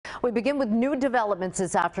We begin with new developments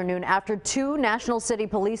this afternoon after two National City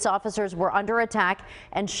police officers were under attack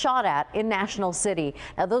and shot at in National City.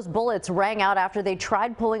 Now, those bullets rang out after they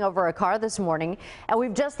tried pulling over a car this morning. And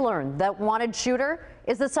we've just learned that wanted shooter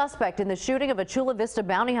is the suspect in the shooting of a Chula Vista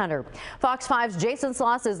bounty hunter. Fox 5's Jason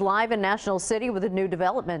Sloss is live in National City with the new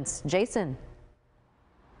developments. Jason.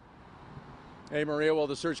 Hey, Maria, well,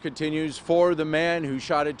 the search continues for the man who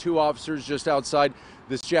shot at two officers just outside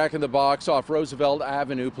this Jack in the Box off Roosevelt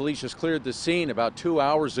Avenue. Police just cleared the scene about 2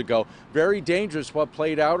 hours ago. Very dangerous what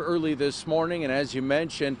played out early this morning. And as you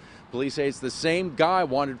mentioned, police say it's the same guy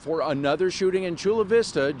wanted for another shooting in Chula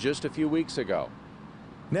Vista just a few weeks ago.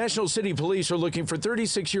 National City Police are looking for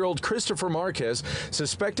 36-year-old Christopher Marquez,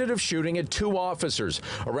 suspected of shooting at two officers.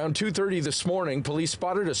 Around 2:30 this morning, police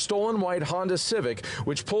spotted a stolen white Honda Civic,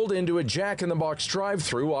 which pulled into a Jack in the Box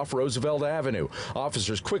drive-through off Roosevelt Avenue.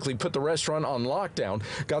 Officers quickly put the restaurant on lockdown,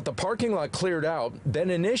 got the parking lot cleared out, then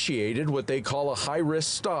initiated what they call a high-risk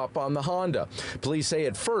stop on the Honda. Police say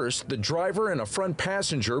at first, the driver and a front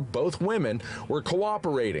passenger, both women, were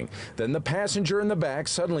cooperating. Then the passenger in the back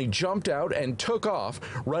suddenly jumped out and took off,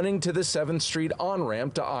 running to the 7th Street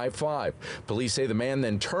on-ramp to I-5. Police say the man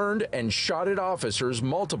then turned and shot at officers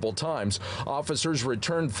multiple times. Officers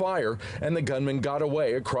returned fire, and the gunman got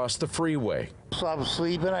away across the freeway. So I was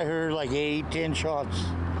sleeping. I heard like 8-10 shots.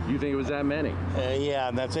 You think it was that many? Yeah,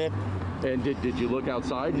 and that's it. And did you look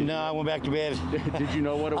outside? No, I went back to bed. Did you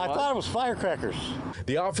know what it was? I thought it was firecrackers.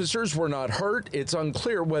 The officers were not hurt. It's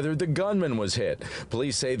unclear whether the gunman was hit.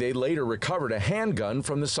 Police say they later recovered a handgun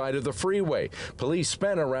from the side of the freeway. Police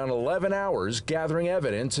spent around 11 hours gathering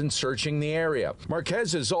evidence and searching the area.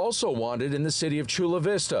 Marquez is also wanted in the city of Chula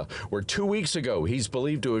Vista, where 2 weeks ago he's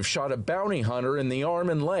believed to have shot a bounty hunter in the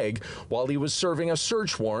arm and leg while he was serving a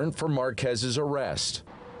search warrant for Marquez's arrest.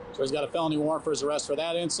 So he's got a felony warrant for his arrest for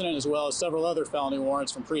that incident, as well as several other felony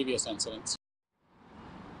warrants from previous incidents.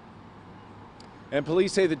 And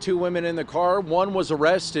police say the two women in the car, one was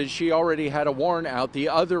arrested. She already had a warrant out. The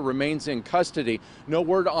other remains in custody. No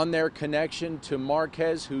word on their connection to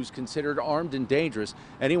Marquez, who's considered armed and dangerous.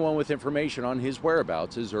 Anyone with information on his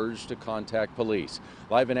whereabouts is urged to contact police.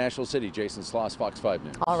 Live in National City, Jason Sloss, Fox 5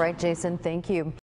 News. All right, Jason, thank you.